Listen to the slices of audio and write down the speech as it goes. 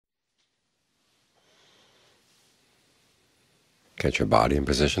Get your body in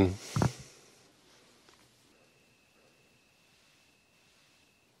position.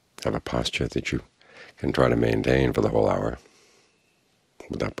 Have a posture that you can try to maintain for the whole hour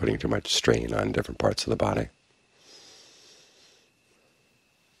without putting too much strain on different parts of the body.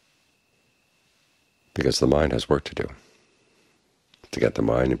 Because the mind has work to do. To get the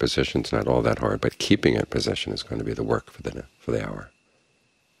mind in position is not all that hard, but keeping it in position is going to be the work for the hour.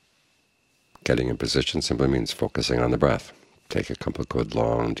 Getting in position simply means focusing on the breath. Take a couple of good,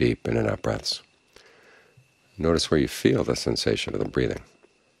 long, deep in and out breaths. Notice where you feel the sensation of the breathing.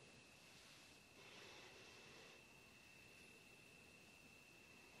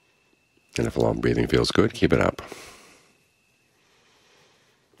 And if long breathing feels good, keep it up.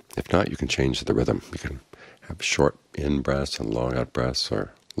 If not, you can change the rhythm. You can have short in breaths and long out breaths,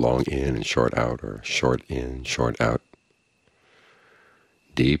 or long in and short out, or short in, short out.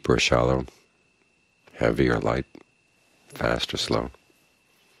 Deep or shallow, heavy or light, fast or slow.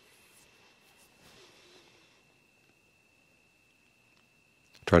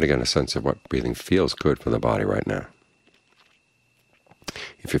 Try to get a sense of what breathing feels good for the body right now.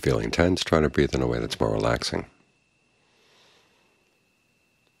 If you're feeling tense, try to breathe in a way that's more relaxing.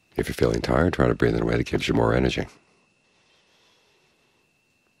 If you're feeling tired, try to breathe in a way that gives you more energy.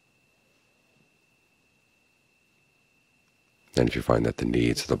 And if you find that the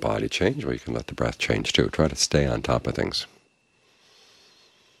needs of the body change, well, you can let the breath change too. Try to stay on top of things.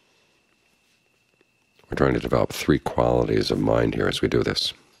 We're trying to develop 3 qualities of mind here as we do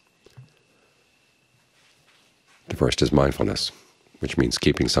this. The first is mindfulness, which means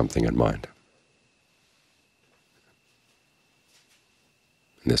keeping something in mind.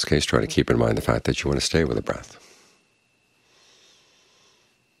 In this case, try to keep in mind the fact that you want to stay with the breath.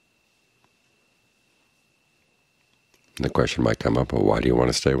 And the question might come up, well, why do you want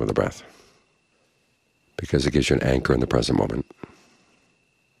to stay with the breath? Because it gives you an anchor in the present moment.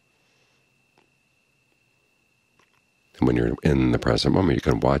 And when you're in the present moment, you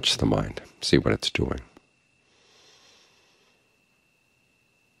can watch the mind, see what it's doing.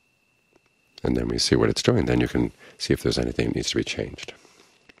 And then when you see what it's doing, then you can see if there's anything that needs to be changed.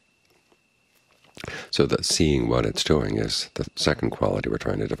 So that seeing what it's doing is the second quality we're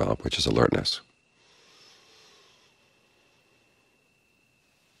trying to develop, which is alertness.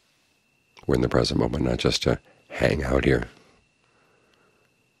 We're in the present moment, not just to hang out here.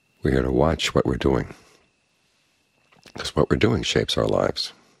 We're here to watch what we're doing, because what we're doing shapes our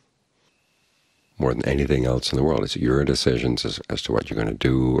lives. More than anything else in the world, it's your decisions as to what you're going to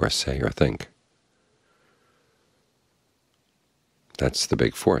do or say or think. That's the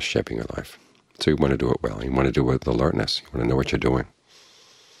big force shaping your life. So you want to do it well. You want to do it with alertness. You want to know what you're doing.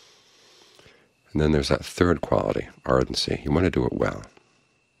 And then there's that third quality, ardency. You want to do it well.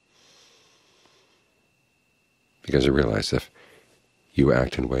 Because you realize if you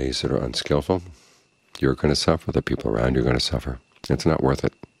act in ways that are unskillful, you're going to suffer. The people around you are going to suffer. It's not worth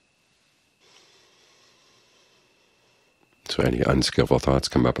it. So any unskillful thoughts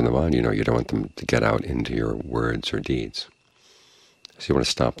come up in the mind, you know you don't want them to get out into your words or deeds. So you want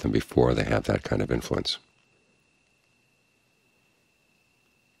to stop them before they have that kind of influence.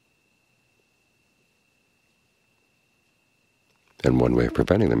 And one way of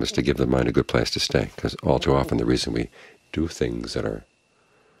preventing them is to give the mind a good place to stay, because all too often the reason we do things that are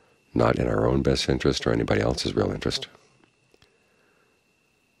not in our own best interest or anybody else's real interest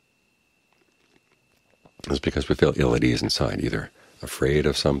is because we feel ill at ease inside, either afraid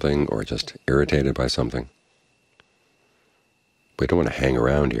of something or just irritated by something. We don't want to hang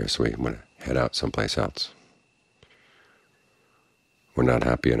around here, so we want to head out someplace else. We're not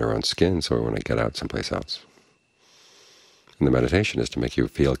happy in our own skin, so we want to get out someplace else. And the meditation is to make you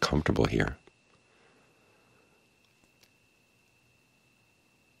feel comfortable here.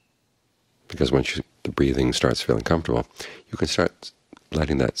 Because once the breathing starts feeling comfortable, you can start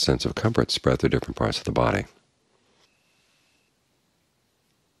letting that sense of comfort spread through different parts of the body.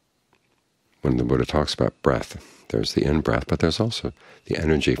 When the Buddha talks about breath, there's the in-breath, but there's also the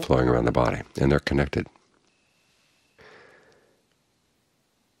energy flowing around the body, and they're connected.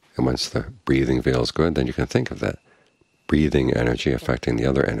 And once the breathing feels good, then you can think of that breathing energy affecting the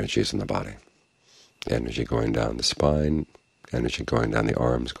other energies in the body. The energy going down the spine, energy going down the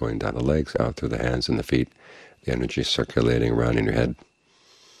arms, going down the legs, out through the hands and the feet, the energy circulating around in your head.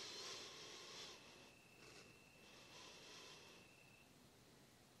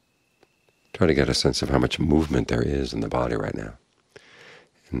 Try to get a sense of how much movement there is in the body right now,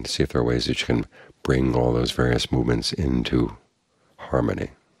 and see if there are ways that you can bring all those various movements into harmony.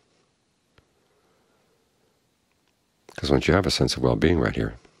 Because once you have a sense of well-being right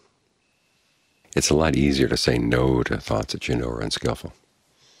here, It's a lot easier to say no to thoughts that you know are unskillful.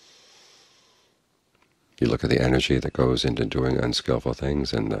 You look at the energy that goes into doing unskillful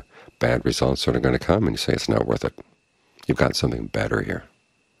things, and the bad results that are going to come, and you say it's not worth it. You've got something better here,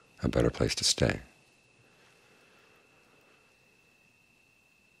 a better place to stay.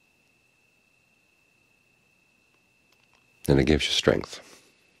 And it gives you strength.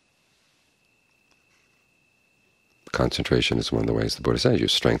 Concentration is one of the ways the Buddha says you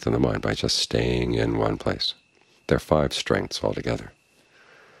strengthen the mind by just staying in one place. There are 5 strengths altogether.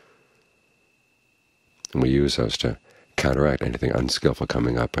 And we use those to counteract anything unskillful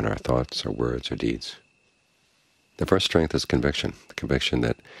coming up in our thoughts or words or deeds. The first strength is conviction, the conviction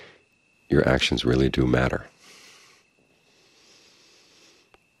that your actions really do matter.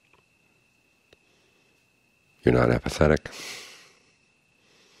 You're not apathetic.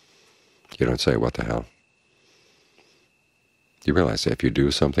 You don't say, what the hell? You realize that if you do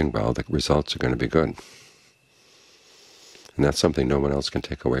something well, the results are going to be good. And that's something no one else can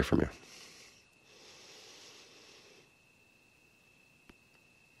take away from you.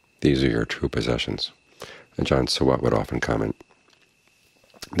 These are your true possessions. And John Sawat would often comment,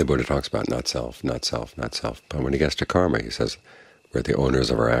 the Buddha talks about not self, not self, not self. But when he gets to karma, he says, we're the owners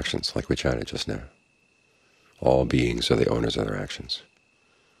of our actions, like we chatted just now. All beings are the owners of their actions.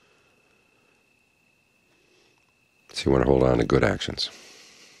 So you want to hold on to good actions.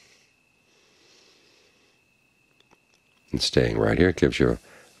 And staying right here gives you a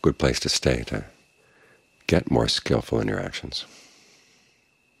good place to stay, to get more skillful in your actions.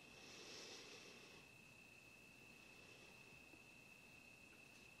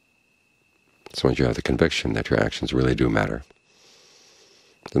 So once you have the conviction that your actions really do matter,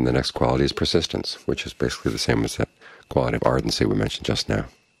 then the next quality is persistence, which is basically the same as that quality of ardency we mentioned just now.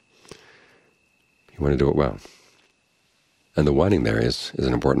 You want to do it well. And the wanting there is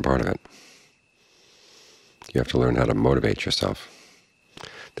an important part of it. You have to learn how to motivate yourself.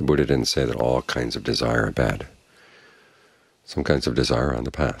 The Buddha didn't say that all kinds of desire are bad. Some kinds of desire are on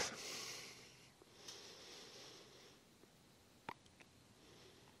the path.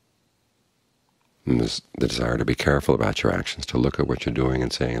 And there's the desire to be careful about your actions, to look at what you're doing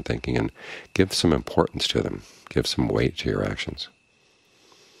and saying and thinking, and give some importance to them, give some weight to your actions.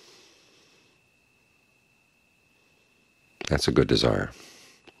 That's a good desire.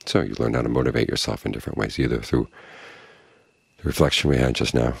 So you learn how to motivate yourself in different ways, either through the reflection we had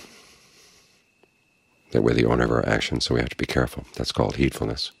just now, that we're the owner of our actions, so we have to be careful. That's called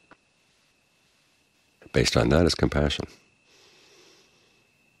heedfulness. Based on that is compassion.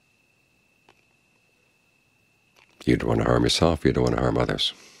 You don't want to harm yourself, you don't want to harm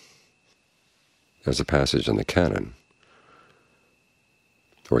others. There's a passage in the canon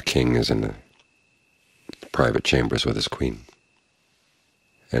where a king is in the private chambers with his queen.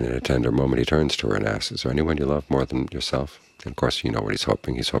 And in a tender moment he turns to her and asks, is there anyone you love more than yourself? And of course you know what he's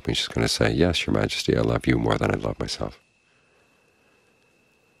hoping. He's hoping she's going to say, yes, Your Majesty, I love you more than I love myself.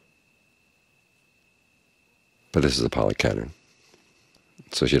 But this is a Pali canon.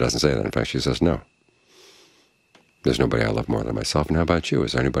 So she doesn't say that. In fact, she says, no. There's nobody I love more than myself. And how about you?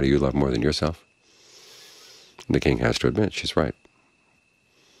 Is there anybody you love more than yourself? And the king has to admit she's right.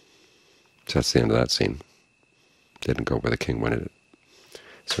 So that's the end of that scene. Didn't go where the king wanted it.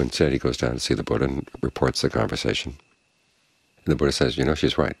 So instead he goes down to see the Buddha and reports the conversation. And the Buddha says, you know,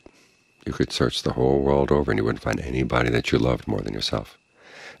 she's right. You could search the whole world over and you wouldn't find anybody that you loved more than yourself.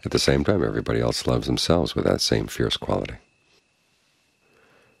 At the same time, everybody else loves themselves with that same fierce quality.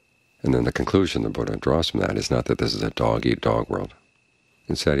 And then the conclusion the Buddha draws from that is not that this is a dog-eat-dog world.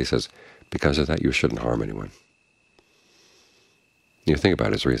 Instead he says, because of that you shouldn't harm anyone. You think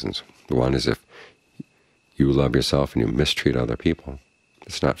about his reasons. One is if you love yourself and you mistreat other people,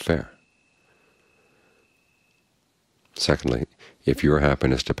 it's not fair. Secondly, if your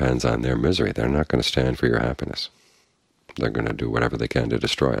happiness depends on their misery, they're not going to stand for your happiness. They're going to do whatever they can to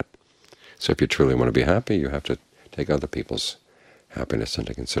destroy it. So if you truly want to be happy, you have to take other people's happiness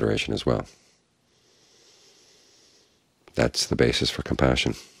into consideration as well. That's the basis for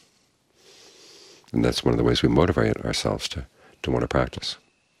compassion. And that's one of the ways we motivate ourselves to want to practice.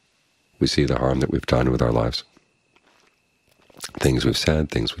 We see the harm that we've done with our lives, things we've said,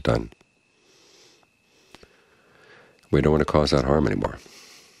 things we've done. We don't want to cause that harm anymore.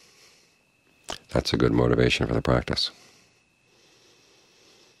 That's a good motivation for the practice.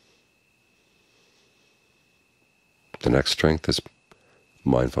 The next strength is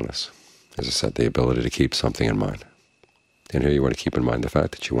mindfulness. As I said, the ability to keep something in mind. And here you want to keep in mind the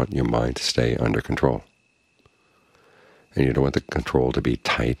fact that you want your mind to stay under control. And you don't want the control to be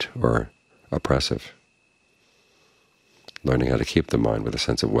tight or oppressive. Learning how to keep the mind with a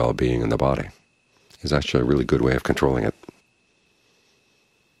sense of well-being in the body. is actually a really good way of controlling it,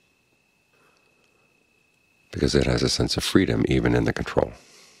 because it has a sense of freedom even in the control,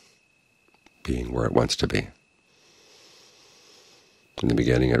 being where it wants to be. In the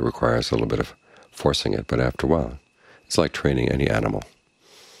beginning it requires a little bit of forcing it, but after a while it's like training any animal.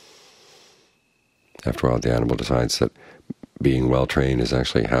 After a while the animal decides that being well trained is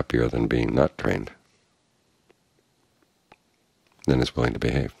actually happier than being not trained. Then it's willing to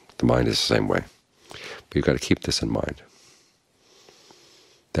behave. The mind is the same way. But you've got to keep this in mind,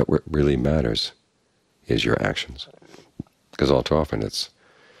 that what really matters is your actions. Because all too often it's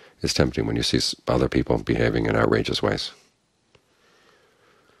tempting when you see other people behaving in outrageous ways,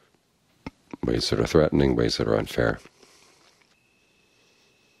 ways that are threatening, ways that are unfair.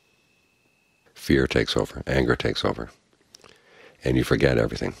 Fear takes over, anger takes over, and you forget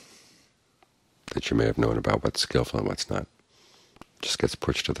everything that you may have known about what's skillful and what's not. It just gets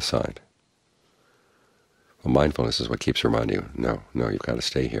pushed to the side. Well, mindfulness is what keeps reminding you, no, you've got to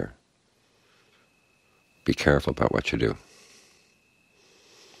stay here. Be careful about what you do.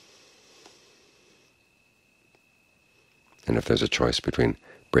 And if there's a choice between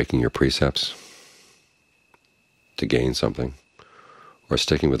breaking your precepts to gain something, or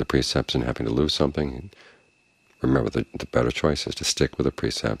sticking with the precepts and having to lose something, remember the better choice is to stick with the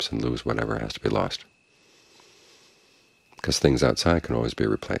precepts and lose whatever has to be lost. Because things outside can always be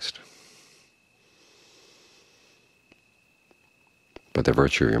replaced. But the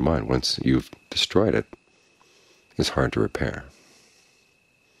virtue of your mind, once you've destroyed it, is hard to repair.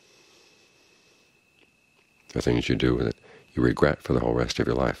 There are things you do that you regret for the whole rest of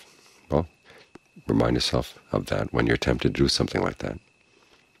your life. Well, remind yourself of that when you're tempted to do something like that,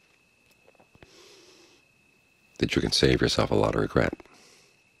 that you can save yourself a lot of regret.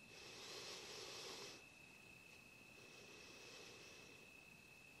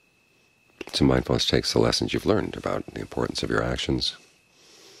 So mindfulness takes the lessons you've learned about the importance of your actions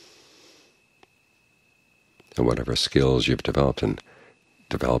and whatever skills you've developed in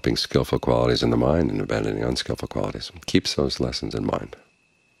developing skillful qualities in the mind and abandoning unskillful qualities. Keeps those lessons in mind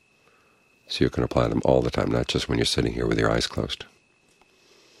so you can apply them all the time, not just when you're sitting here with your eyes closed.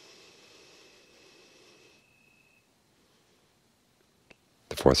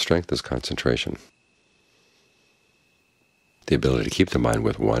 The fourth strength is concentration. The ability to keep the mind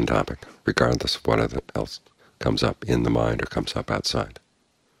with one topic, regardless of what else comes up in the mind or comes up outside.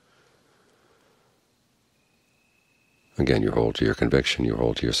 Again, you hold to your conviction, you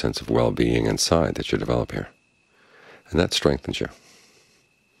hold to your sense of well-being inside that you develop here, and that strengthens you.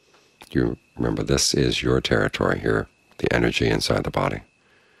 You remember this is your territory here, the energy inside the body.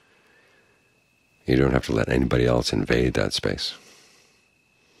 You don't have to let anybody else invade that space.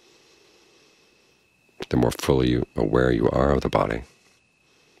 The more fully aware you are of the body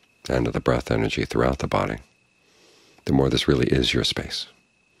and of the breath energy throughout the body, the more this really is your space,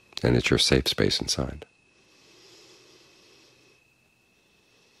 and it's your safe space inside.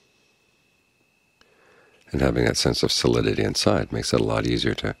 And having that sense of solidity inside makes it a lot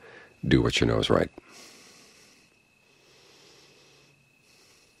easier to do what you know is right.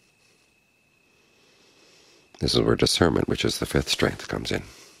 This is where discernment, which is the fifth strength, comes in.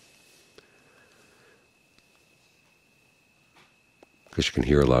 Because you can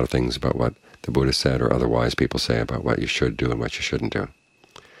hear a lot of things about what the Buddha said or other wise people say about what you should do and what you shouldn't do.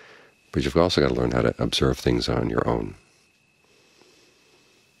 But you've also got to learn how to observe things on your own.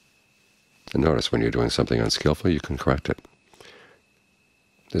 And notice when you're doing something unskillful, you can correct it.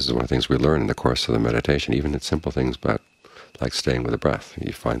 This is one of the things we learn in the course of the meditation, even in simple things, but like staying with the breath.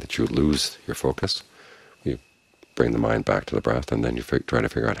 You find that you lose your focus. You bring the mind back to the breath, and then you try to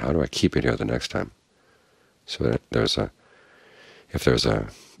figure out, how do I keep it here the next time? So that if there's a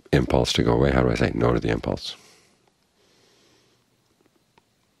impulse to go away, how do I say no to the impulse?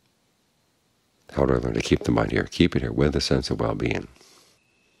 How do I learn to keep the mind here? Keep it here with a sense of well-being.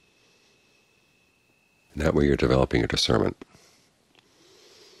 And that way you're developing your discernment.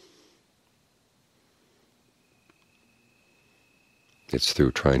 It's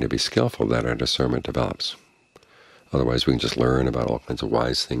through trying to be skillful that our discernment develops. Otherwise we can just learn about all kinds of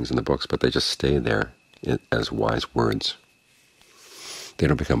wise things in the books, but they just stay there as wise words. They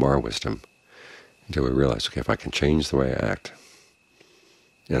don't become our wisdom until we realize, okay, if I can change the way I act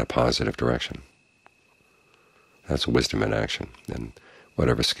in a positive direction, that's wisdom in action. And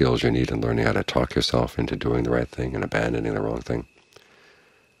whatever skills you need in learning how to talk yourself into doing the right thing and abandoning the wrong thing,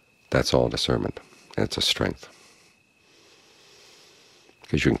 that's all discernment. And it's a strength.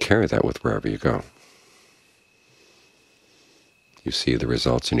 Because you can carry that with wherever you go. You see the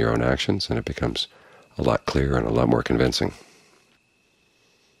results in your own actions, and it becomes a lot clearer and a lot more convincing.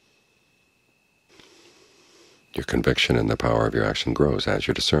 Your conviction in the power of your action grows as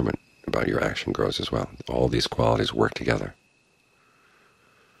your discernment about your action grows as well. All these qualities work together.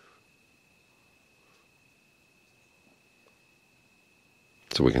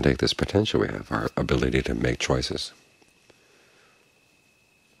 So we can take this potential we have, our ability to make choices,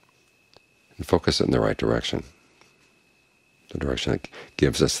 and focus it in the right direction, the direction that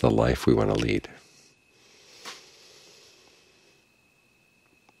gives us the life we want to lead,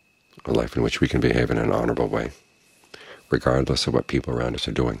 a life in which we can behave in an honorable way, regardless of what people around us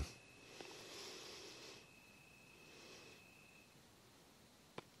are doing.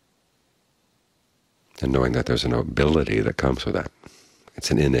 And knowing that there's a nobility that comes with that. It's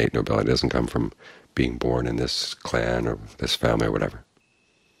an innate nobility. It doesn't come from being born in this clan or this family or whatever.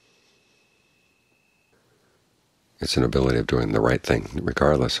 It's an ability of doing the right thing,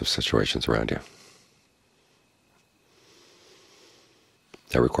 regardless of situations around you.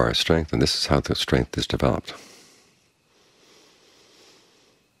 That requires strength, and this is how the strength is developed.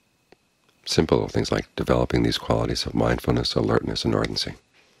 Simple things like developing these qualities of mindfulness, alertness, and ardency.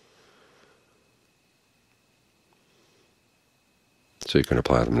 So you can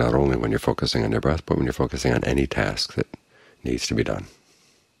apply them not only when you're focusing on your breath, but when you're focusing on any task that needs to be done.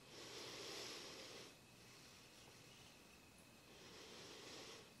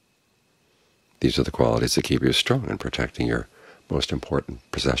 These are the qualities that keep you strong in protecting your most important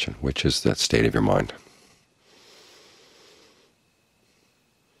possession, which is that state of your mind.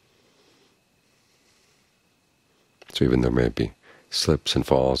 So even though there may be slips and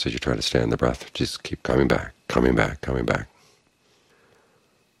falls as you try to stay in the breath, just keep coming back, coming back, coming back.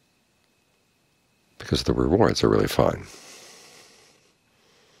 Because the rewards are really fun.